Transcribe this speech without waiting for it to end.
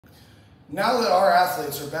Now that our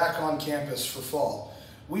athletes are back on campus for fall,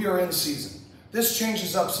 we are in season. This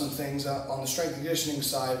changes up some things on the strength and conditioning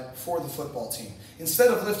side for the football team. Instead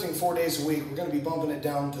of lifting 4 days a week, we're going to be bumping it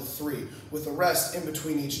down to 3 with a rest in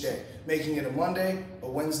between each day, making it a Monday, a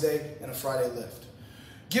Wednesday, and a Friday lift.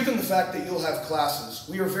 Given the fact that you'll have classes,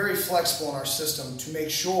 we are very flexible in our system to make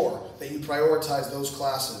sure that you prioritize those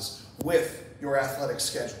classes with your athletic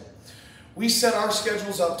schedule. We set our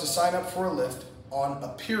schedules up to sign up for a lift on a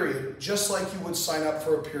period just like you would sign up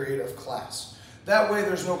for a period of class. That way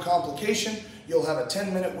there's no complication. You'll have a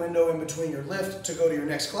 10-minute window in between your lift to go to your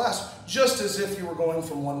next class, just as if you were going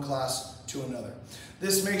from one class to another.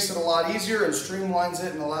 This makes it a lot easier and streamlines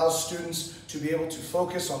it and allows students to be able to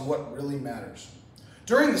focus on what really matters.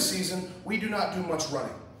 During the season, we do not do much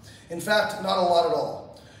running. In fact, not a lot at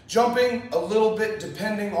all. Jumping a little bit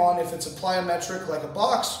depending on if it's a plyometric like a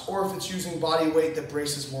box or if it's using body weight that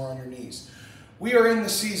braces more on your knees. We are in the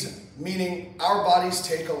season, meaning our bodies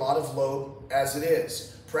take a lot of load as it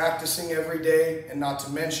is, practicing every day and not to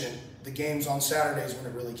mention the games on Saturdays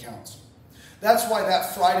when it really counts. That's why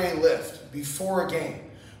that Friday lift before a game,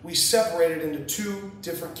 we separated into 2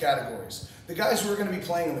 different categories. The guys who are going to be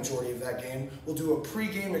playing a majority of that game will do a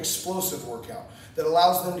pre-game explosive workout that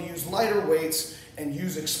allows them to use lighter weights and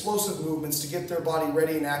use explosive movements to get their body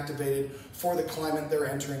ready and activated for the climate they're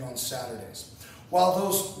entering on Saturdays. While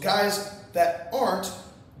those guys that aren't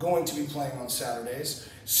going to be playing on Saturdays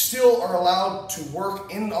still are allowed to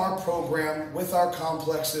work in our program with our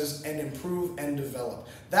complexes and improve and develop.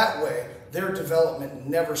 That way, their development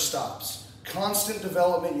never stops. Constant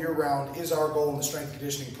development year-round is our goal in the strength and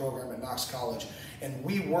conditioning program at Knox College. And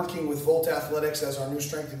we, working with Volt Athletics as our new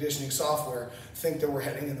strength and conditioning software, think that we're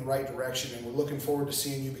heading in the right direction, and we're looking forward to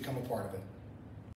seeing you become a part of it.